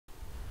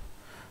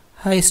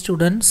Hi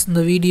students, in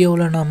the video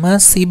நம்ம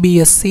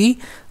CBSE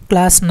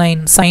class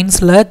 9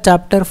 scienceல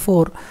chapter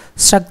 4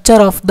 structure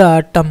of the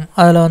atom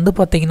அதில் வந்து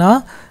பார்த்தீங்கன்னா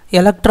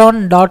electron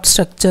dot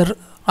structure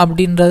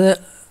அப்படின்றது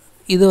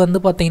இது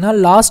வந்து பார்த்தீங்கன்னா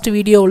last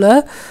வீடியோவில்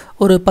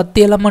ஒரு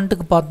 10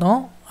 எலமெண்ட்டுக்கு பார்த்தோம்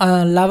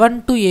 11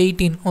 to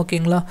 18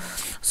 ஓகேங்களா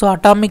so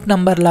atomic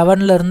number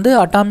 11லேருந்து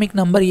atomic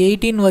number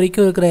 18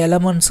 வரைக்கும் இருக்கிற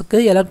எலமெண்ட்ஸுக்கு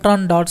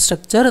எலக்ட்ரான் டாட்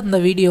ஸ்ட்ரக்சர் இந்த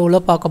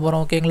வீடியோவில் பார்க்க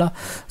போகிறோம் ஓகேங்களா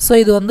ஸோ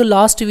இது வந்து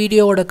லாஸ்ட்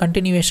வீடியோவோட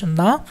கண்டினியூவேஷன்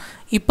தான்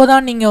இப்போ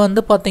தான் நீங்கள்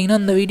வந்து பார்த்தீங்கன்னா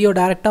இந்த வீடியோ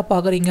டேரெக்டாக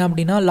பார்க்குறீங்க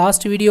அப்படின்னா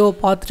லாஸ்ட் வீடியோவை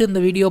பார்த்துட்டு இந்த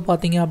வீடியோ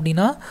பார்த்தீங்க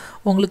அப்படின்னா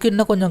உங்களுக்கு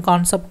இன்னும் கொஞ்சம்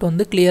கான்செப்ட்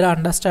வந்து கிளியராக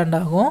அண்டர்ஸ்டாண்ட்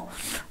ஆகும்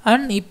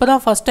அண்ட் இப்போ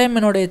தான் ஃபஸ்ட் டைம்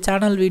என்னுடைய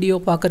சேனல் வீடியோ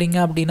பார்க்குறீங்க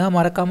அப்படின்னா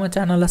மறக்காமல்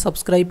சேனலை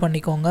சப்ஸ்கிரைப்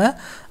பண்ணிக்கோங்க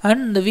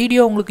அண்ட் இந்த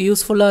வீடியோ உங்களுக்கு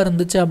யூஸ்ஃபுல்லாக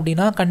இருந்துச்சு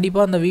அப்படின்னா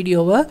கண்டிப்பாக அந்த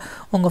வீடியோவை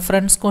உங்கள்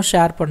ஃப்ரெண்ட்ஸ்க்கும்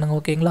ஷேர் பண்ணுங்கள்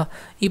ஓகேங்களா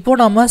இப்போ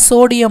நம்ம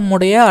சோடியம்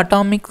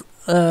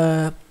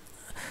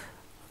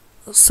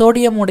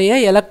உடைய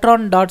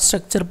எலக்ட்ரான் டாட்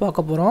ஸ்ட்ரக்சர்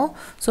பார்க்க போகிறோம்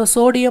ஸோ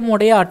சோடியம்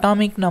உடைய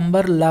அட்டாமிக்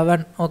நம்பர்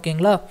 11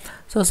 ஓகேங்களா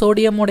ஸோ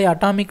சோடியம் உடைய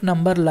அட்டாமிக்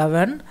நம்பர்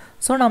 11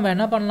 ஸோ நம்ம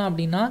என்ன பண்ணலாம்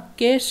அப்படின்னா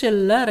கே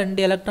ஷெல்லில்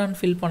 2 எலக்ட்ரான்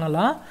ஃபில்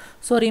பண்ணலாம்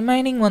ஸோ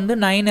ரிமைனிங் வந்து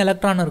 9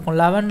 எலக்ட்ரான் இருக்கும்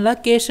 11ல்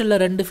கே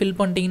ஷெல்லில் 2 ஃபில்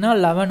பண்ணிட்டீங்கன்னா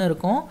 11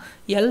 இருக்கும்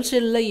எல்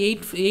ஷெல்லில்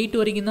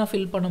 8 வரைக்கும் தான்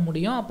ஃபில் பண்ண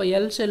முடியும் அப்போ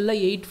எல் ஷெல்லில்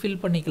 8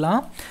 ஃபில்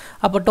பண்ணிக்கலாம்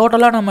அப்போ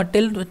டோட்டலாக நம்ம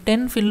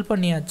 10 ஃபில்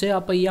பண்ணியாச்சு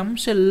அப்போ எம்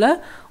ஷெல்லில்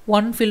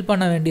 1 ஃபில்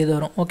பண்ண வேண்டியது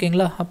வரும்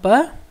ஓகேங்களா அப்போ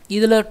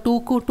இதில்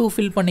 2க்கு 2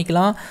 ஃபில்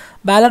பண்ணிக்கலாம்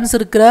பேலன்ஸ்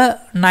இருக்கிற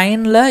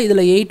 9ல்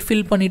இதில் 8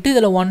 ஃபில் பண்ணிவிட்டு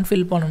இதில் 1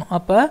 ஃபில் பண்ணணும்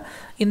அப்போ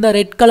இந்த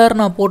ரெட் கலர்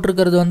நான்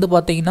போட்டிருக்கிறது வந்து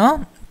பார்த்திங்கன்னா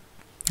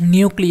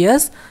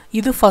நியூக்ளியஸ்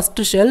இது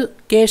first shell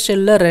K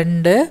ஷெல்லில்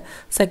 2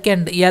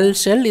 second L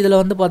shell இதில்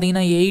வந்து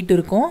பார்த்திங்கன்னா 8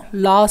 இருக்கும்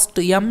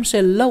லாஸ்ட் எம்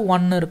ஷெல்லில்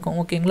 1 இருக்கும்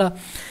ஓகேங்களா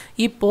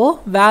இப்போது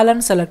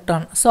valence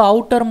electron so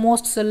outer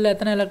most செல்லில்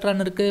எத்தனை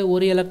எலக்ட்ரான் இருக்குது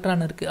ஒரு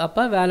எலக்ட்ரான் இருக்குது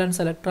அப்போ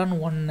வேலன்ஸ் எலக்ட்ரான்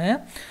 1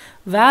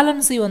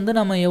 வேலன்சி வந்து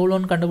நம்ம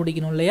எவ்வளோன்னு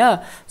கண்டுபிடிக்கணும் இல்லையா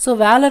ஸோ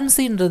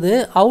வேலன்சின்றது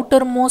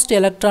அவுட்டர் மோஸ்ட்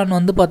எலக்ட்ரான்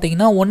வந்து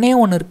பார்த்திங்கன்னா ஒன்றே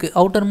இருக்குது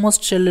அவுட்டர்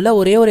மோஸ்ட் ஷெல்லில்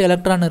ஒரே ஒரு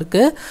எலக்ட்ரான்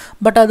இருக்குது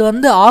பட் அது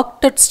வந்து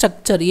ஆக்டட்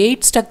ஸ்ட்ரக்சர்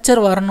 8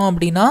 ஸ்ட்ரக்சர் வரணும்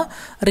அப்படின்னா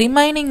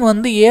ரிமைனிங்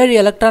வந்து 7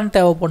 எலக்ட்ரான்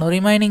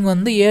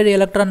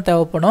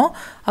தேவைப்படும்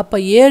அப்போ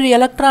 7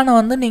 எலக்ட்ரானை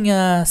வந்து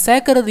நீங்கள்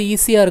சேர்க்கறது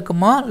ஈஸியாக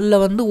இருக்குமா இல்லை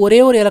வந்து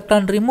ஒரே ஒரு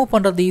எலக்ட்ரான் ரிமூவ்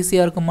பண்ணுறது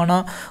ஈஸியாக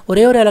இருக்குமானா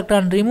ஒரே ஒரு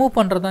எலக்ட்ரான் ரிமூவ்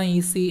பண்ணுறது தான்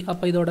ஈஸி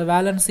அப்போ இதோட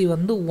வேலன்சி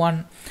வந்து 1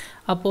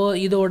 அப்போது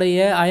இதோடைய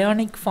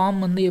அயானிக் ஃபார்ம்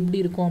வந்து எப்படி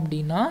இருக்கும்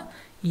அப்படின்னா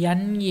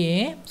NA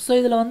ஸோ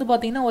இதில் வந்து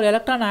பார்த்திங்கன்னா ஒரு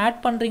எலக்ட்ரான் ஆட்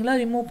பண்ணுறீங்களா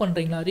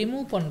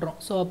ரிமூவ் பண்ணுறோம்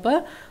ஸோ அப்போ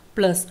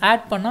ப்ளஸ்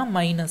ஆட் பண்ணால்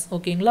மைனஸ்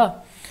ஓகேங்களா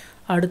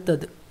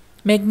அடுத்தது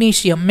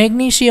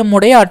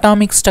மெக்னீஷியமுடைய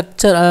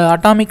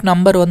அட்டாமிக்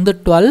நம்பர் வந்து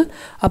 12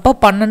 அப்போ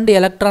 12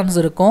 எலக்ட்ரான்ஸ்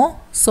இருக்கும்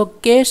ஸோ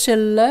கே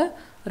ஷெல்லில்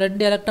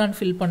 2 எலக்ட்ரான்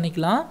ஃபில்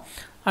பண்ணிக்கலாம்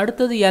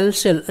அடுத்தது எல்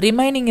ஷெல்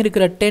ரிமைனிங்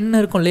இருக்கிற 10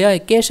 இருக்கும் இல்லையா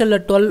கே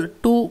ஷெல்லில்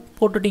 2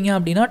 போட்டுட்டிங்க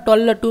அப்படின்னா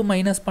 12ல் 2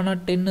 மைனஸ் பண்ணால்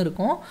 10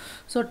 இருக்கும்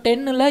ஸோ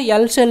 10ல்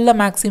எல் ஷெல்லில்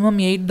மேக்ஸிமம்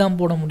 8 தான்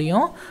போட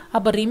முடியும்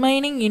அப்போ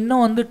ரிமைனிங்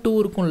இன்னும் வந்து 2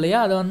 இருக்கும் இல்லையா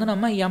அதை வந்து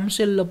நம்ம எம்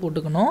ஷெல்லில்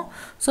போட்டுக்கணும்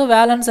ஸோ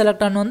வேலன்ஸ்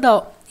எலக்ட்ரான் வந்து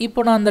இப்போ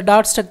நான் அந்த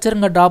டாட் ஸ்ட்ரக்சர்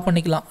இங்கே ட்ரா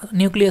பண்ணிக்கலாம்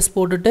நியூக்ளியஸ்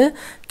போட்டுட்டு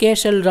கே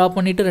ஷெல் ட்ரா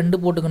பண்ணிவிட்டு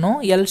 2 போட்டுக்கணும்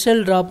எல்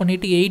ஷெல் ட்ரா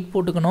பண்ணிவிட்டு 8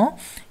 போட்டுக்கணும்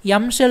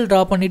எம் ஷெல்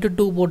ட்ரா பண்ணிவிட்டு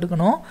 2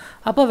 போட்டுக்கணும்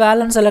அப்போ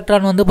வேலன்ஸ்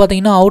எலக்ட்ரான் வந்து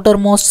பார்த்திங்கன்னா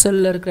அவுட்டர் மோஸ்ட்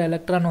செல்லில் இருக்கிற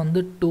எலக்ட்ரான்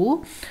வந்து 2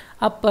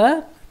 அப்போ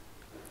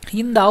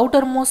இந்த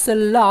அவுட்டர் மோஸ்ட்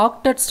செல்லில்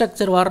ஆக்டட்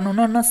ஸ்ட்ரக்சர்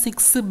வரணும்னா இன்னும்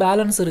 6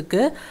 பேலன்ஸ்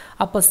இருக்குது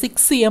அப்போ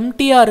 6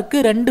 எம்டியாக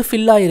இருக்குது 2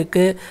 ஃபில்லாக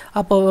இருக்குது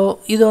அப்போ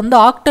இது வந்து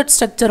ஆக்டட்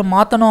ஸ்ட்ரக்சர்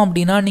மாற்றணும்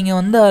அப்படின்னா நீங்கள்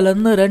வந்து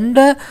அதிலேருந்து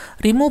 2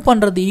 ரிமூவ்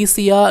பண்ணுறது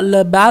ஈஸியாக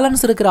இல்லை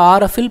பேலன்ஸ் இருக்கிற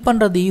 6 ஃபில்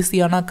பண்ணுறது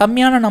ஈஸியாக நான்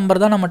கம்மியான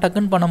நம்பர் தான் நம்ம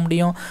டக்குன்னு பண்ண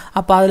முடியும்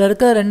அப்போ அதில்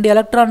இருக்க 2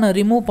 எலக்ட்ரானை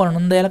ரிமூவ்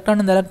பண்ணணும் இந்த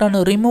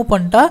எலக்ட்ரானை ரிமூவ்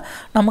பண்ணிட்டா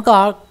நமக்கு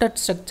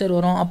ஆக்டட் ஸ்ட்ரக்சர்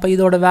வரும் அப்போ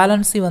இதோட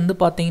வேலன்சி வந்து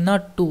பார்த்திங்கன்னா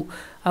 2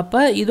 அப்போ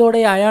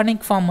இதோடைய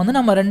அயானிக் ஃபார்ம் வந்து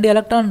நம்ம 2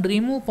 எலக்ட்ரான்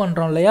ரிமூவ்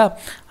பண்ணுறோம் இல்லையா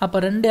அப்போ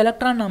 2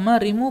 எலக்ட்ரான் நம்ம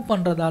ரிமூவ்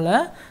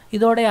பண்ணுறதால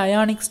இதோடைய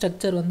அயானிக்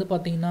ஸ்ட்ரக்சர் வந்து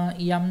பார்த்திங்கன்னா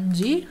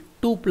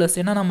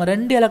Mg2+ ஏன்னா நம்ம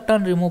 2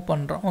 எலக்ட்ரான் ரிமூவ்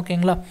பண்ணுறோம்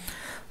ஓகேங்களா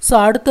ஸோ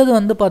அடுத்தது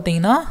வந்து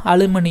பார்த்திங்கன்னா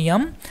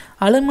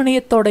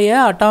அலுமினியத்தோடைய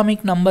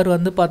அட்டாமிக் நம்பர்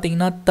வந்து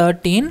பார்த்திங்கன்னா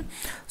 13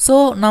 ஸோ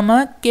நம்ம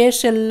கே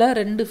ஷெல்லில்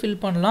 2 ஃபில்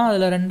பண்ணலாம்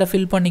அதில் 2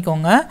 ஃபில்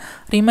பண்ணிக்கோங்க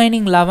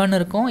ரிமைனிங் 11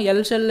 இருக்கும்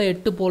எல் ஷெல்லில்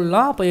 8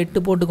 போடலாம் அப்போ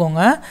 8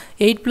 போட்டுக்கோங்க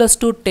 8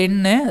 + 2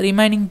 10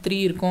 ரிமைனிங்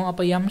 3 இருக்கும்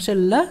அப்போ எம்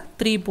ஷெல்லில்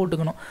 3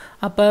 போட்டுக்கணும்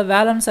அப்போ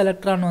வேலன்ஸ்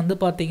எலக்ட்ரான் வந்து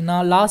பார்த்திங்கன்னா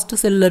லாஸ்ட்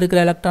செல்லில்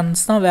இருக்கிற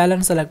எலக்ட்ரான்ஸ் தான்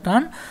valence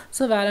electron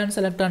so valence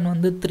electron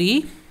வந்து 3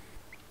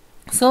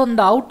 ஸோ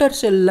இந்த அவுட்டர்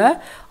ஷெல்லில்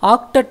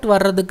ஆக்டட்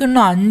வர்றதுக்கு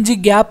இன்னும் 5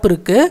 கேப்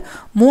இருக்குது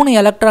 3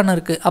 எலக்ட்ரான்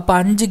இருக்குது அப்போ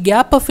 5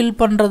 கேப்பை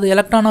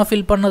எலக்ட்ரானாக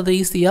ஃபில் பண்ணுறது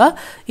ஈஸியாக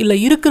இல்லை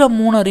இருக்கிற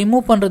 3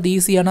 ரிமூவ் பண்ணுறது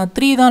ஈஸியானா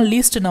 3 தான்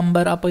லீஸ்ட்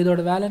நம்பர் அப்போ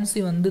இதோட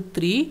வேலன்சி வந்து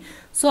 3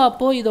 ஸோ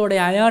அப்போது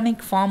இதோடைய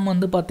அயானிக் ஃபார்ம்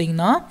வந்து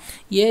பார்த்திங்கன்னா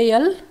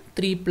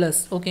Al3+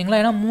 ஓகேங்களா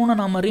ஏன்னா 3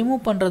 நம்ம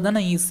ரிமூவ் பண்ணுறது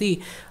தானே ஈஸி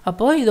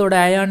அப்போது இதோட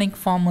அயானிக்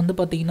ஃபார்ம் வந்து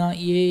பார்த்திங்கன்னா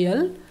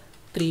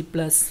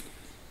Al3+.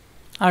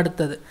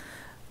 அடுத்தது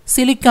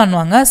சிலிக்கான்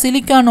வாங்க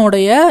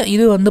சிலிக்கானோடைய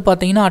இது வந்து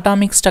பார்த்திங்கன்னா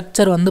அட்டாமிக்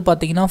ஸ்ட்ரக்சர் வந்து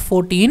பார்த்திங்கன்னா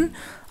 14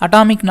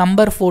 அட்டாமிக்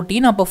நம்பர்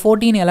 14 அப்போ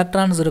 14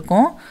 எலக்ட்ரான்ஸ்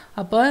இருக்கும்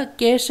அப்போ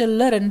கே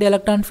ஷெல்லில் 2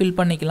 எலக்ட்ரான் ஃபில்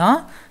பண்ணிக்கலாம்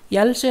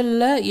L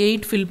ஷெல்லில்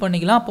 8 ஃபில்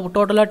பண்ணிக்கலாம். அப்போ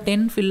டோட்டலாக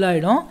 10 ஃபில்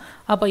ஆகிடும்.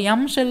 அப்போ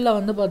M ஷெல்லில்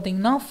வந்து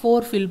பார்த்திங்கன்னா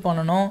 4 ஃபில்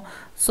பண்ணணும்.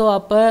 ஸோ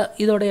அப்போ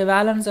இதோடைய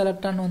வேலன்ஸ்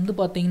எலக்ட்ரான் வந்து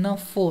பார்த்திங்கன்னா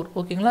 4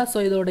 ஓகேங்களா. ஸோ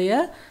இதோடைய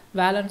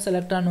வேலன்ஸ்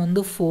எலக்ட்ரான்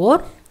வந்து 4.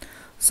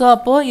 ஸோ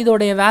அப்போது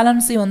இதோடைய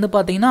வேலன்சி வந்து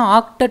பார்த்திங்கன்னா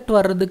ஆக்டெட்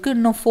வர்றதுக்கு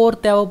இன்னும் 4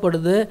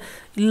 தேவைப்படுது.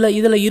 இல்லை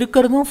இதில்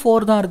இருக்கிறதும்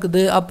 4 தான்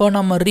இருக்குது. அப்போ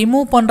நம்ம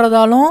ரிமூவ்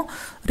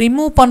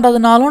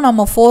பண்ணுறதுனாலும்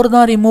நம்ம 4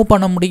 தான் ரிமூவ்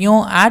பண்ண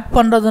முடியும். ஆட்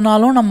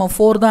பண்ணுறதுனாலும் நம்ம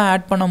 4 தான்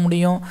ஆட் பண்ண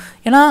முடியும்.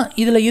 ஏன்னா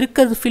இதில்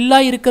இருக்கிறது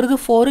ஃபில்லாக இருக்கிறது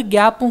 4,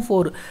 கேப்பும்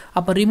 4.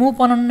 அப்போ ரிமூவ்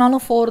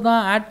பண்ணணுனாலும் 4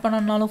 தான், ஆட்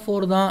பண்ணணுனாலும்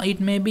 4 தான்.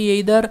 It may be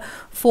either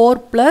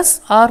 4+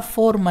 R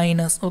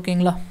 4-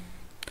 ஓகேங்களா.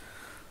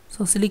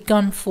 ஸோ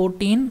சிலிக்கான்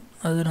 14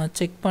 அது நான்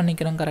செக்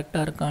பண்ணிக்கிறேன்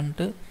கரெக்டாக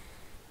இருக்கான்ட்டு.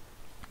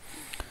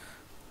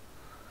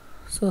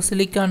 ஸோ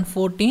சிலிக்கான்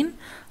 14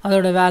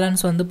 அதோட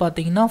வேலன்ஸ் வந்து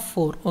பார்த்திங்கன்னா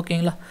 4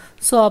 ஓகேங்களா.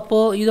 ஸோ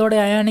அப்போது இதோட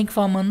அயானிக்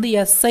ஃபார்ம் வந்து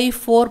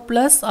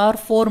Si4+ ஆர்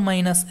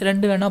 4-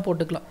 ரெண்டு வேணால்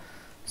போட்டுக்கலாம்.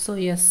 ஸோ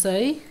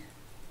Si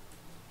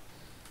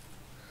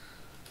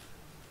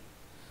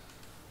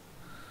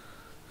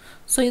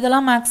ஸோ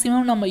இதெல்லாம்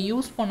மேக்ஸிமம் நம்ம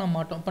யூஸ் பண்ண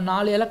மாட்டோம். இப்போ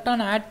 4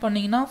 எலக்ட்ரான் ஆட்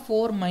பண்ணிங்கன்னா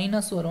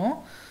 4- வரும்.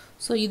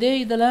 ஸோ இதே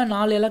இதில்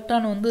 4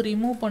 எலக்ட்ரான் வந்து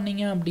ரிமூவ்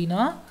பண்ணிங்க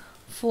அப்படின்னா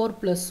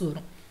 4+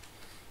 வரும்.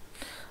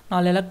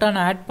 4 எலக்ட்ரான்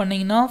ஆட்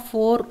பண்ணிங்கன்னா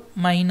 4-,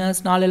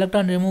 4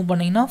 எலக்ட்ரான் ரிமூவ்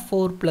பண்ணிங்கன்னா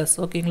 4+,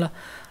 ஓகேங்களா.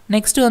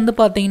 நெக்ஸ்ட்டு வந்து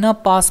பார்த்தீங்கன்னா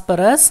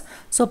பாஸ்பரஸ்.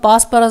 ஸோ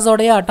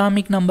பாஸ்பரஸோடைய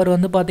அட்டாமிக் நம்பர்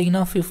வந்து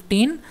பார்த்தீங்கன்னா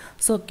 15.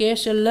 ஸோ கே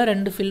ஷெல்லில்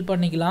 2 ஃபில்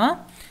பண்ணிக்கலாம்.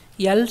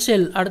 எல்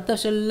ஷெல் அடுத்த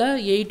ஷெல்லில்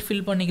 8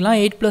 ஃபில் பண்ணிக்கலாம்.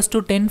 8 +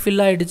 2 10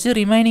 ஃபில் ஆகிடுச்சு.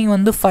 ரிமைனிங்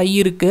வந்து 5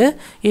 இருக்குது.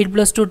 8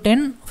 + 2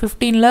 10,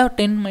 15ல்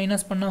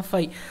 10 - பண்ணால்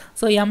 5.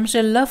 ஸோ எம்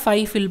ஷெல்லில்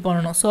 5 ஃபில்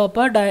பண்ணணும். ஸோ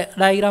அப்போ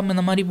டயக்ராம்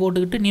இந்த மாதிரி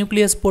போட்டுக்கிட்டு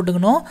நியூக்ளியஸ்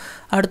போட்டுக்கணும்.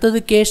 அடுத்தது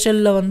கே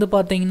ஷெல்லில் வந்து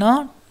பார்த்திங்கன்னா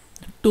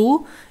 2,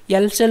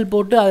 எல் ஷெல்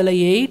போட்டு அதில்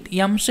 8,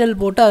 எம் ஷெல்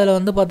போட்டு அதில்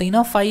வந்து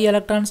பார்த்திங்கன்னா 5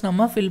 எலக்ட்ரான்ஸ்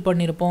நம்ம ஃபில்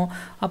பண்ணியிருப்போம்.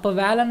 அப்போ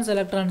வேலன்ஸ்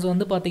எலக்ட்ரான்ஸ்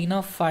வந்து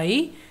பார்த்திங்கன்னா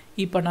 5.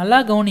 இப்போ நல்லா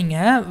கவனிங்க,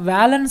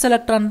 வேலன்ஸ்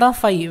எலக்ட்ரான் தான்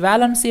 5.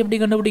 வேலன்ஸ் எப்படி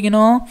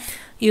கண்டுபிடிக்கணும்?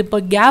 இப்போ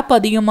கேப்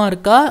அதிகமாக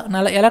இருக்கா,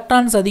 நல்ல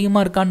எலக்ட்ரான்ஸ்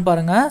அதிகமாக இருக்கான்னு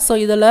பாருங்கள். ஸோ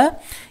இதில்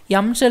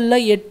எம்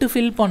ஷெல்லில் 8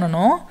 ஃபில்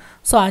பண்ணணும்.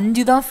 ஸோ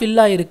 5 தான் ஃபில்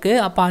ஆகிருக்கு.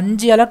 அப்போ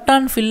 5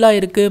 எலக்ட்ரான் ஃபில்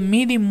ஆகிருக்கு,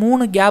 மீதி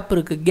 3 கேப்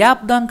இருக்குது.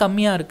 கேப் தான்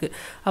கம்மியாக இருக்குது.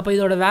 அப்போ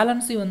இதோட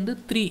வேலன்சி வந்து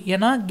 3.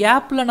 ஏன்னா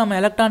கேப்பில்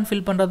நம்ம எலக்ட்ரான்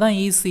ஃபில் பண்ணுறது தான்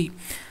ஈஸி.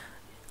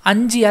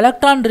 5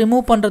 எலக்ட்ரான்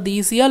ரிமூவ் பண்ணுறது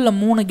ஈஸியாக இல்லை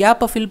 3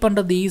 கேப்பை ஃபில்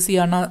பண்ணுறது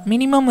ஈஸியானா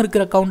மினிமம்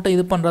இருக்கிற கவுண்ட்டை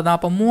இது பண்ணுறதா?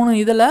 அப்போ 3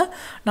 இதில்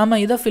நம்ம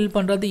இதை ஃபில்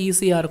பண்ணுறது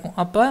ஈஸியாக இருக்கும்.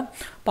 அப்போ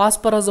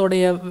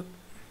பாஸ்பரஸோடைய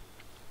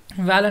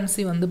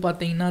வேலன்சி வந்து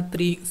பார்த்திங்கன்னா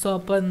 3. ஸோ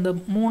அப்போ இந்த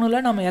 3ல்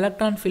நம்ம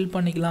எலக்ட்ரான் ஃபில்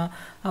பண்ணிக்கலாம்.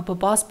 அப்போ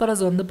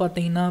பாஸ்பரஸ் வந்து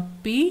பார்த்திங்கன்னா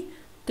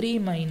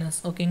P3-,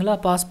 ஓகேங்களா.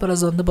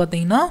 பாஸ்பரஸ் வந்து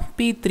பார்த்திங்கன்னா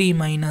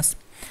P3-.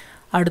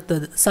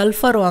 அடுத்தது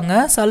சல்ஃபர் வாங்க.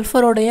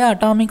 சல்ஃபரோடைய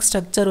அட்டாமிக்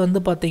ஸ்ட்ரக்சர்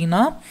வந்து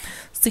பார்த்திங்கன்னா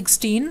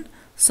 16.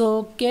 ஸோ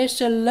கே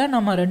ஷெல்லில்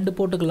நம்ம 2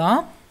 போட்டுக்கலாம்.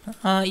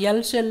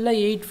 எல் ஷெல்லில்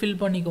 8 ஃபில்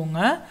பண்ணிக்கோங்க.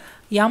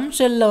 எம்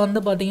ஷெல்லில் வந்து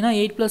பார்த்திங்கன்னா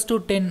 8 + 2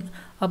 10.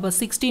 அப்போ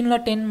 16ல்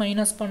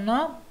 10 -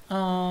 பண்ணால்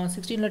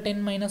 16ல்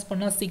 10 -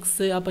 பண்ணால்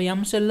 6. அப்போ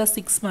எம் ஷெல்லில்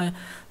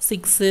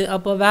 6.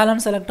 அப்போ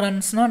வேலன்ஸ்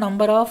எலக்ட்ரான்ஸ்னால்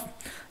நம்பர் ஆஃப்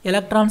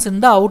எலக்ட்ரான்ஸ்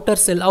இந்த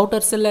அவுட்டர் செல்.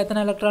 அவுட்டர் செல்லில்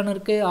எத்தனை எலக்ட்ரான்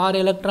இருக்குது?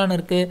 6 எலக்ட்ரான்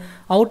இருக்குது.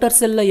 அவுட்டர்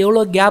செல்லில்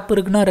எவ்வளோ கேப்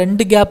இருக்குன்னா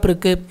 2 கேப்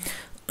இருக்குது.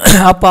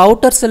 அப்போ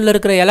அவுட்டர் செல்லில்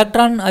இருக்கிற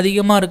எலக்ட்ரான்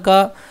அதிகமாக இருக்கா,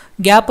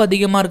 கேப்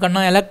அதிகமாக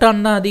இருக்கான்னா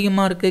எலக்ட்ரான் தான்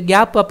அதிகமாக இருக்குது,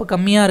 கேப் அப்போ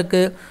கம்மியாக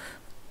இருக்குது.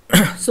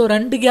 ஸோ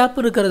 2 கேப்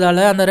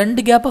இருக்கிறதால அந்த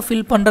 2 கேப்பை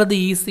ஃபில் பண்ணுறது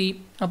ஈஸி.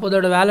 அப்போ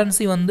அதோட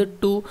வேலன்சி வந்து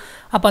 2.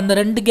 அப்போ அந்த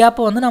 2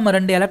 கேப்பை வந்து நம்ம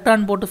 2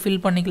 எலக்ட்ரான் போட்டு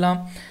ஃபில் பண்ணிக்கலாம்.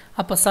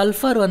 அப்போ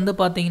சல்ஃபர் வந்து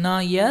பார்த்திங்கன்னா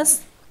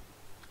S2-,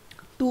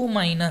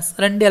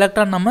 2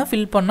 எலக்ட்ரான் நம்ம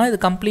ஃபில் பண்ணால் இது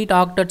கம்ப்ளீட்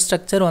ஆக்டட்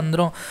ஸ்ட்ரக்சர்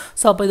வந்துடும்.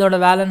 ஸோ அப்போ இதோட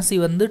வேலன்சி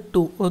வந்து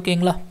 2,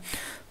 ஓகேங்களா.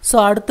 ஸோ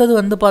அடுத்தது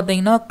வந்து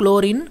பார்த்திங்கன்னா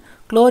குளோரின்.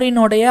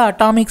 குளோரினோடைய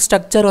அட்டாமிக்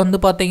ஸ்ட்ரக்சர் வந்து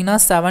பார்த்திங்கன்னா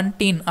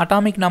 17,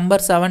 அட்டாமிக்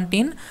நம்பர்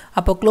 17.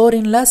 அப்போ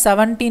குளோரினில்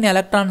 17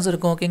 எலக்ட்ரான்ஸ்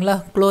இருக்கும், ஓகேங்களா.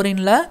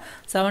 குளோரினில்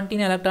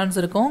 17 எலக்ட்ரான்ஸ்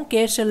இருக்கும்.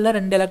 கே ஷெல்லில்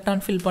 2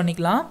 எலக்ட்ரான் ஃபில்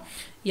பண்ணிக்கலாம்.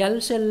 எல்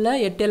ஷெல்லில்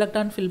 8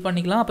 எலக்ட்ரான் ஃபில்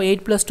பண்ணிக்கலாம். அப்போ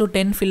 8 + 2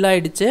 10 ஃபில்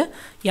ஆகிடுச்சு.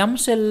 எம்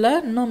ஷெல்லில்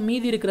இன்னும்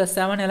மீதி இருக்கிற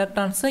 7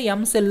 எலக்ட்ரான்ஸை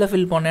எம் ஷெல்லில்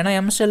ஃபில் பண்ணணும். ஏன்னா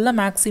எம் ஷெல்லில்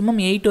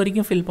மேக்ஸிமம் 8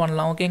 வரைக்கும் ஃபில்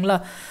பண்ணலாம், ஓகேங்களா.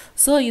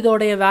 ஸோ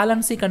இதோடைய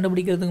வேலன்சி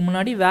கண்டுபிடிக்கிறதுக்கு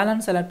முன்னாடி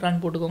வேலன்ஸ்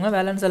எலக்ட்ரான் போட்டுக்கோங்க.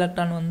 வேலன்ஸ்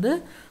எலக்ட்ரான் வந்து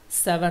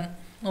 7,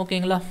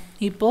 ஓகேங்களா.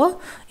 இப்போது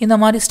இந்த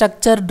மாதிரி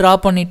ஸ்ட்ரக்சர் ட்ரா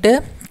பண்ணிவிட்டு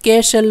கே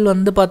ஷெல்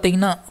வந்து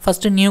பார்த்திங்கன்னா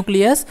first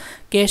nucleus,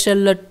 K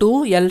ஷெல்லில் 2,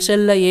 L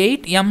ஷெல்லில்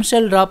 8, M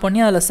shell draw பண்ணி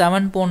அதில்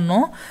 7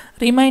 போடணும்.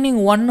 ரிமைனிங்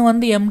 1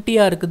 வந்து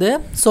எம்டியாக இருக்குது.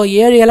 ஸோ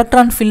 7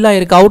 எலக்ட்ரான் ஃபில்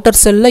ஆகிருக்கு. அவுட்டர்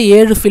செல்லில்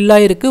 7 ஃபில்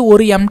ஆகிருக்கு,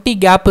 ஒரு எம்டி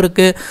கேப்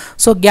இருக்குது.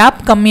 ஸோ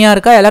கேப் கம்மியாக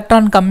இருக்கா,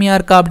 எலக்ட்ரான் கம்மியாக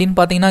இருக்கா அப்படின்னு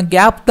பார்த்தீங்கன்னா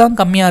கேப் தான்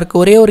கம்மியாக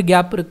இருக்குது, ஒரே ஒரு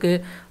கேப்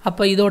இருக்குது.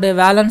 அப்போ இதோட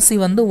வேலன்சி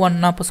வந்து 1.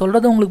 நான் இப்போ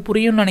சொல்கிறது உங்களுக்கு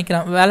புரியும்னு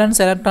நினைக்கிறேன்.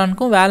 வேலன்ஸ்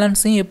எலக்ட்ரானுக்கும்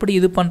வேலன்ஸையும் எப்படி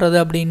இது பண்ணுறது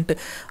அப்படின்ட்டு.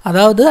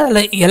 அதாவது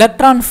அதில்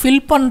எலக்ட்ரான்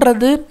ஃபில்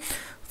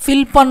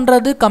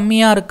பண்ணுறது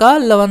கம்மியாக இருக்கா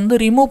இல்லை வந்து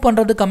ரிமூவ்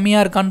பண்ணுறது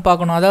கம்மியாக இருக்கான்னு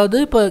பார்க்கணும். அதாவது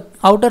இப்போ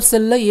அவுட்டர்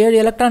செல்லில் 7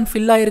 எலக்ட்ரான்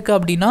ஃபில் ஆகிருக்கு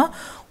அப்படின்னா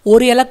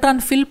ஒரு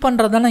எலக்ட்ரான் ஃபில்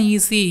பண்ணுறது தானே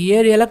ஈஸி.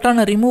 7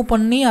 எலக்ட்ரானை ரிமூவ்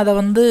பண்ணி அதை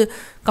வந்து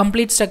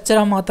கம்ப்ளீட்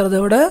ஸ்ட்ரக்சராக மாற்றுறத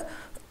விட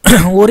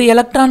ஒரு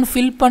எலக்ட்ரான்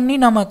ஃபில் பண்ணி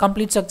நம்ம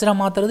கம்ப்ளீட்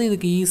ஸ்ட்ரக்சராக மாற்றுறது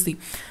இதுக்கு ஈஸி.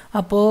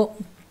 அப்போது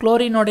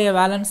குளோரினோடைய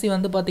வேலன்சி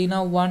வந்து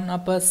பார்த்தீங்கன்னா 1.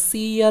 அப்போ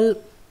Cl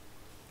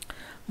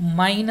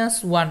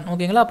 -1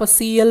 ஓகேங்களா. அப்போ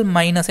Cl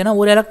மைனஸ், ஏன்னா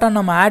ஒரு எலக்ட்ரான்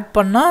நம்ம ஆட்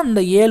பண்ணால்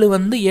அந்த 7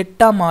 வந்து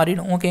 8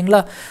 மாறிடும்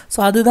ஓகேங்களா. ஸோ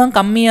அதுதான்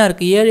கம்மியாக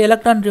இருக்குது. 7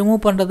 எலக்ட்ரான்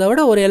ரிமூவ் பண்ணுறதை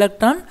விட ஒரு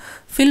எலக்ட்ரான்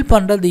ஃபில்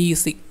பண்ணுறது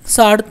ஈஸி. ஸோ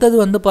அடுத்தது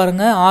வந்து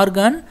பாருங்கள்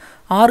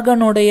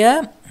ஆர்கானோடைய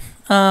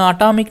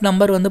அட்டாமிக்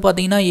நம்பர் வந்து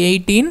பார்த்திங்கன்னா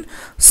 18.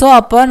 ஸோ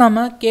அப்போ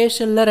நம்ம K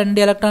ஷெல்லில்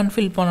 2 எலக்ட்ரான்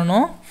ஃபில்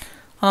பண்ணணும்.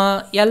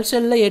 L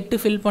ஷெல்லில் 8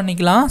 ஃபில்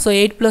பண்ணிக்கலாம். ஸோ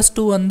 8 +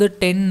 2 வந்து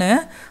 10.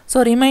 ஸோ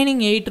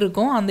ரிமைனிங் 8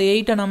 இருக்கும். அந்த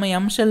 8 நம்ம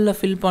M ஷெல்லில்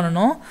ஃபில்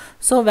பண்ணணும்.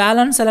 ஸோ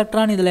வேலன்ஸ்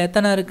எலக்ட்ரான் இதில்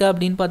எத்தனை இருக்குது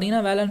அப்படின்னு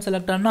பார்த்தீங்கன்னா, வேலன்ஸ்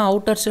எலக்ட்ரான்னா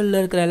அவுட்டர் ஷெல்லில்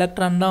இருக்கிற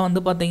எலக்ட்ரான் தான்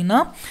வந்து பார்த்திங்கன்னா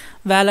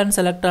வேலன்ஸ்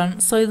எலக்ட்ரான்.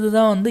 ஸோ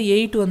இதுதான் வந்து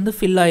 8 வந்து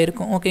ஃபில்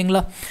ஆகிருக்கும்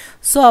ஓகேங்களா.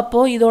 ஸோ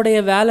அப்போது இதோடைய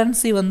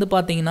வேலன்சி வந்து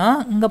பார்த்திங்கன்னா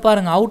இங்கே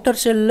பாருங்கள்,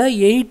 அவுட்டர் ஷெல்லில்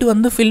 8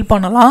 வந்து ஃபில்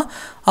பண்ணலாம்.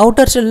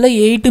 அவுட்டர் ஷெல்லில்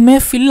 8மே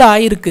ஃபில்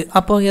ஆகிருக்கு.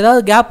 அப்போ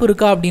ஏதாவது கேப்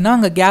இருக்கா அப்படின்னா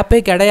அங்கே கேப்பே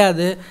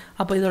கிடையாது.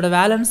 அப்போ இதோட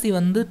வேலன்சி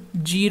வந்து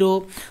 0.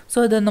 ஸோ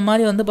இது இந்த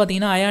மாதிரி வந்து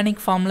பார்த்திங்கன்னா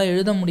அயானிக் ஃபார்மில்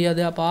எழுத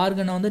முடியாது. அப்போ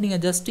ஆர்கனை வந்து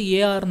நீங்கள் ஜஸ்ட்டு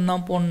ஏஆர்னு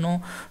தான்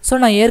போடணும். ஸோ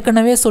நான்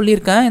ஏற்கனவே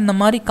சொல்லியிருக்கேன், இந்த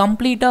மாதிரி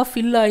கம்ப்ளீட்டாக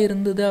ஃபில்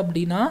ஆகிருந்தது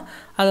அப்படின்னா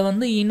அதை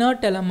வந்து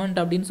இனர்ட் எலமெண்ட்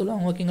அப்படின்னு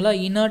சொல்லுவாங்க ஓகேங்களா.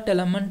 Inert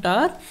element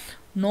R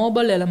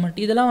Nobel element.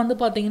 இதெல்லாம் வந்து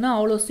பார்த்திங்கன்னா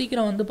அவ்வளோ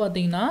சீக்கிரம் வந்து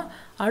பார்த்திங்கன்னா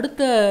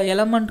அடுத்த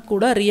எலமெண்ட்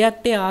கூட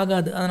ரியாக்டே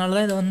ஆகாது. அதனால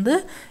தான் இதை வந்து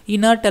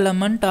inert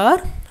element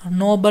R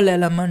Nobel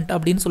element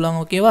அப்படின்னு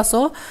சொல்லுவாங்க ஓகேவா. ஸோ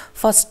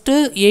ஃபஸ்ட்டு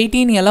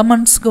 18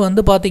 எலமெண்ட்ஸ்க்கு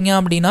வந்து பார்த்திங்க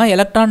அப்படின்னா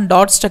எலக்ட்ரான்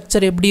டாட்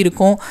ஸ்ட்ரக்சர் எப்படி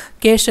இருக்கும்,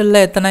 K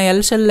ஷெல்லில் எத்தனை,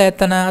 L ஷெல்லில்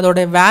எத்தனை,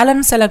 அதோடைய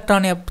வேலன்ஸ்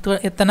எலக்ட்ரான்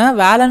எத்தனை,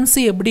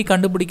 வேலன்ஸு எப்படி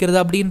கண்டுபிடிக்கிறது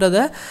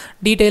அப்படின்றத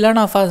டீட்டெயிலாக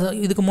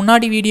நான் இதுக்கு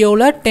முன்னாடி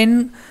வீடியோவில் 10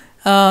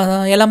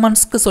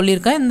 எலமெண்ட்ஸ்க்கு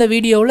சொல்லியிருக்கேன். இந்த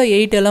வீடியோவில்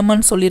 8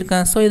 எலமெண்ட்ஸ்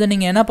சொல்லியிருக்கேன். ஸோ இதை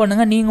நீங்கள் என்ன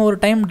பண்ணுங்கள், நீங்கள் ஒரு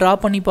டைம் ட்ரா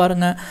பண்ணி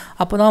பாருங்கள்,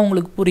 அப்போ தான்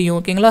உங்களுக்கு புரியும்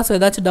ஓகேங்களா. ஸோ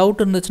ஏதாச்சும்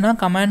டவுட் இருந்துச்சுன்னா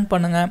கமெண்ட்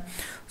பண்ணுங்கள்.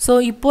 ஸோ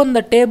இப்போது இந்த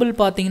டேபிள்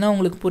பார்த்தீங்கன்னா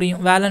உங்களுக்கு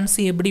புரியும்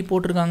வேலன்சி எப்படி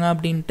போட்டிருக்காங்க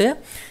அப்படின்ட்டு.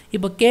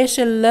 இப்போ K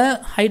ஷெல்லில்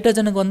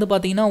ஹைட்ரஜனுக்கு வந்து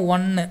பார்த்திங்கன்னா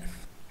 1.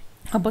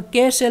 அப்போ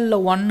K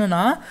ஷெல்லில்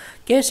 1னா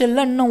K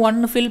ஷெல்லில் இன்னும்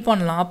 1 ஃபில்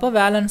பண்ணலாம். அப்போ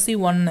valency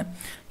 1.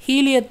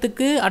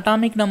 ஹீலியத்துக்கு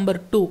atomic number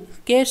 2.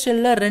 K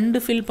ஷெல்லில் 2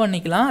 fill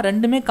பண்ணிக்கலாம்.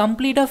 ரெண்டுமே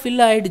கம்ப்ளீட்டாக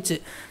ஃபில் ஆகிடுச்சு.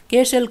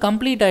 K ஷெல்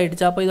கம்ப்ளீட்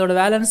ஆகிடுச்சு. அப்போ இதோட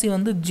வேலன்சி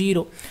வந்து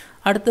 0.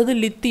 அடுத்தது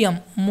லித்தியம்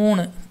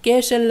 3. K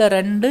ஷெல்லில்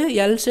 2,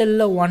 L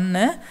ஷெல்லில்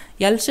 1.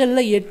 L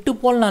ஷெல்லில் 8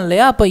 போடலாம்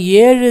இல்லையா. அப்போ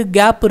 7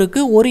 கேப்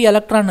இருக்குது, ஒரு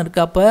எலக்ட்ரான்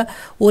இருக்குது. அப்போ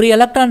ஒரு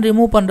எலக்ட்ரான்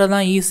ரிமூவ் பண்ணுறது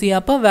தான் ஈஸி.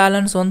 அப்போ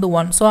வேலன்ஸ் வந்து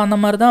 1. ஸோ அந்த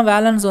மாதிரி தான்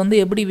வேலன்ஸ் வந்து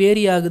எப்படி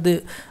வேரி ஆகுது,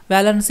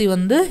 வேலன்சி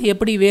வந்து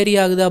எப்படி வேரி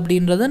ஆகுது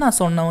அப்படின்றது நான்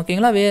சொன்னேன்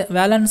ஓகேங்களா.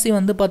 வேலன்சி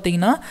வந்து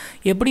பார்த்திங்கன்னா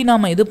எப்படி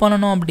நாம் இது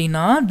பண்ணணும்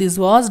அப்படின்னா, this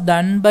was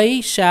done by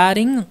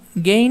sharing,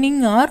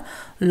 gaining R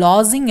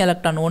losing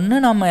electron. ஒன்று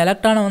நம்ம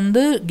எலக்ட்ரானை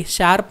வந்து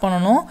ஷேர்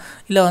பண்ணணும்,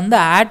 இல்லை வந்து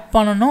ஆட்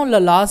பண்ணணும், இல்லை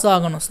லாஸ்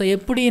ஆகணும். ஸோ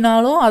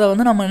எப்படினாலும் அதை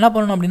வந்து நம்ம என்ன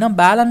பண்ணணும் அப்படின்னா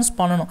பேலன்ஸ்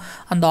பண்ணணும்.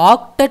 அந்த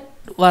ஆக்டெட்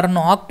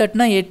வரணும்.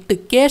 ஆக்டெட்னா 8.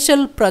 K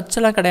ஷெல்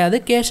பிரச்சனை கிடையாது.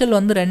 K ஷெல்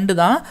வந்து 2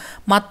 தான்.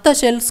 மற்ற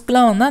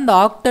ஷெல்ஸ்க்குலாம் வந்து அந்த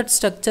ஆக்டெட்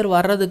ஸ்ட்ரக்சர்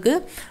வர்றதுக்கு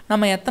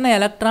நம்ம எத்தனை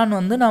எலக்ட்ரான்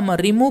வந்து நம்ம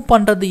ரிமூவ்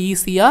பண்ணுறது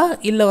ஈஸியாக,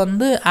 இல்லை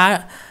வந்து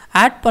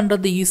ஆட்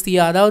பண்ணுறது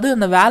ஈஸியாக, அதாவது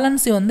அந்த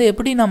வேலன்சி வந்து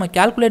எப்படி நம்ம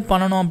கேல்குலேட்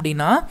பண்ணணும்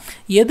அப்படின்னா,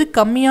 எது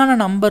கம்மியான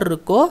நம்பர்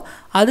இருக்கோ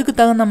அதுக்கு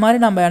தகுந்த மாதிரி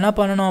நம்ம என்ன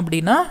பண்ணணும்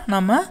அப்படின்னா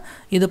நம்ம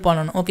இது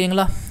பண்ணணும்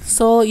ஓகேங்களா.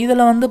 ஸோ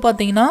இதில் வந்து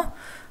பார்த்திங்கன்னா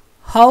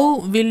how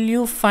will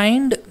you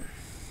find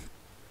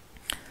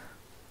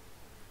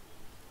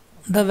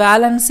the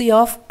valency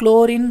of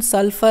chlorine,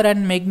 sulfur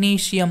and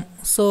magnesium?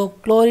 So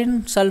chlorine,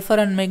 sulfur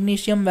and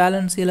magnesium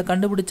valency இதில்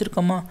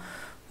கண்டுபிடிச்சிருக்கோமா,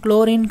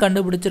 chlorine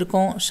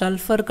கண்டுபிடிச்சிருக்கோம்,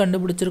 sulfur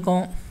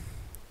கண்டுபிடிச்சிருக்கோம்,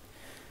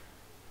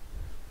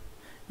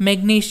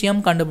 மெக்னீஷியம்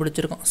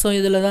கண்டுபிடிச்சிருக்கோம். ஸோ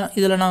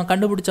இதில் நான்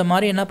கண்டுபிடிச்ச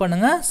மாதிரி என்ன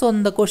பண்ணுங்கள், ஸோ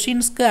இந்த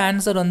கொஷின்ஸ்க்கு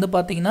ஆன்சர் வந்து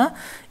பார்த்திங்கன்னா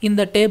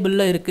இந்த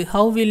டேபிளில் இருக்குது.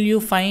 How will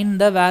you find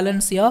the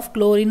valency of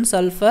chlorine,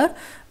 sulphur,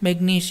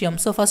 magnesium.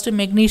 So first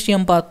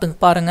magnesium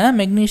பாருங்கள்.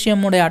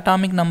 மெக்னீஷியமுடைய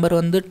அட்டாமிக் நம்பர்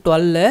வந்து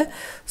 12.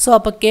 ஸோ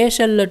அப்போ K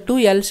ஷெல்லில் 2,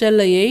 L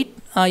ஷெல்லில் 8,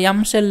 M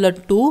ஷெல்லில்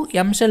 2,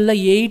 M ஷெல்லில்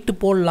 8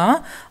 போடலாம்.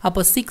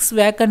 அப்போ 6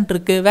 வேக்கண்ட்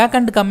இருக்குது.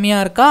 வேக்கண்ட்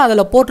கம்மியாக இருக்கா,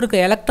 அதில் போட்டிருக்க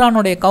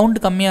எலக்ட்ரானுடைய கவுண்ட்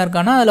கம்மியாக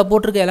இருக்கானா, அதில்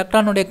போட்டிருக்க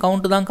எலக்ட்ரானுடைய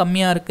கவுண்ட்டு தான்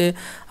கம்மியாக இருக்குது.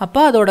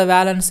 அப்போ அதோட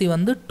வேலன்சி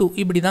வந்து 2.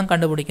 இப்படி தான்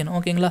கண்டுபிடிக்கணும்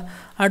ஓகேங்களா.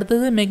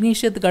 அடுத்தது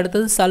மெக்னீஷியத்துக்கு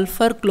அடுத்தது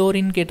சல்ஃபர்,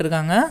 குளோரின்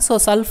கேட்டிருக்காங்க. ஸோ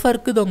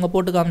சல்ஃபருக்கு இது உங்கள்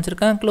போட்டு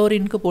காமிச்சிருக்கேன்,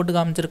 குளோரினுக்கு போட்டு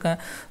காமிச்சிருக்கேன்.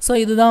 ஸோ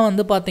இதுதான்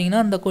வந்து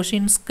பார்த்தீங்கன்னா இந்த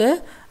கொஷின்ஸ்க்கு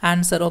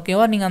ஆன்சர்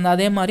ஓகேவா. நீங்கள்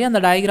அதே மாதிரி அந்த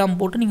டயக்ராம்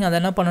போட்டு நீங்கள் அதை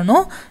என்ன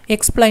பண்ணணும்,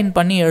 எக்ஸ்பிளைன்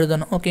பண்ணி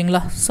எழுதணும்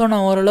ஓகேங்களா. ஸோ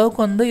நான் ஓரளவுக்கு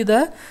வந்து இதை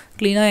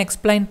க்ளீனாக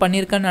எக்ஸ்பிளைன்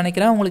பண்ணியிருக்கேன்னு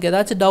நினைக்கிறேன். உங்களுக்கு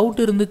ஏதாச்சும் டவுட்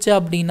இருந்துச்சு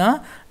அப்படின்னா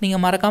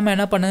நீங்கள் மறக்காமல்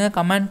என்ன பண்ணுங்கள்,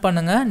 கமெண்ட்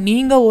பண்ணுங்கள்.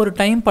 நீங்கள் ஒரு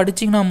டைம்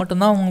படிச்சிங்கன்னா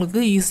மட்டும்தான் உங்களுக்கு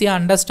ஈஸியாக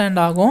அண்டர்ஸ்டாண்ட்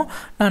ஆகும்.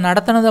 நான்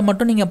நடத்தினதை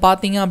மட்டும் நீங்கள்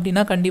பார்த்தீங்க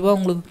அப்படின்னா கண்டிப்பாக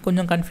உங்களுக்கு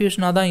கொஞ்சம்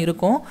கன்ஃபியூஷனாக தான்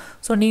இருக்கும்.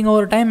 ஸோ நீங்கள்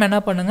ஒரு டைம் என்ன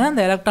பண்ணுங்கள்,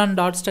 இந்த எலக்ட்ரான்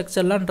டாட்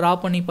ஸ்ட்ரக்சர்லாம் ட்ரா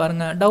பண்ணி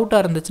பாருங்கள்.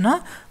 டவுட்டாக இருந்துச்சுன்னா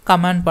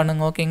கமெண்ட்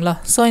பண்ணுங்கள் ஓகேங்களா.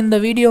 ஸோ இந்த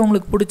வீடியோ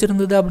உங்களுக்கு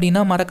பிடிச்சிருந்தது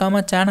அப்படின்னா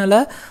மறக்காமல்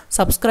சேனலை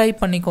சப்ஸ்கிரைப்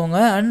பண்ணிக்கோங்க.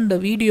 அண்ட் இந்த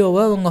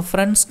வீடியோவை உங்கள்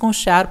ஃப்ரெண்ட்ஸ்க்கும்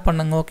ஷேர்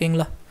பண்ணுங்கள்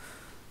ஓகேங்களா.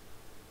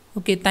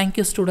 Okay, thank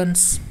you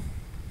students.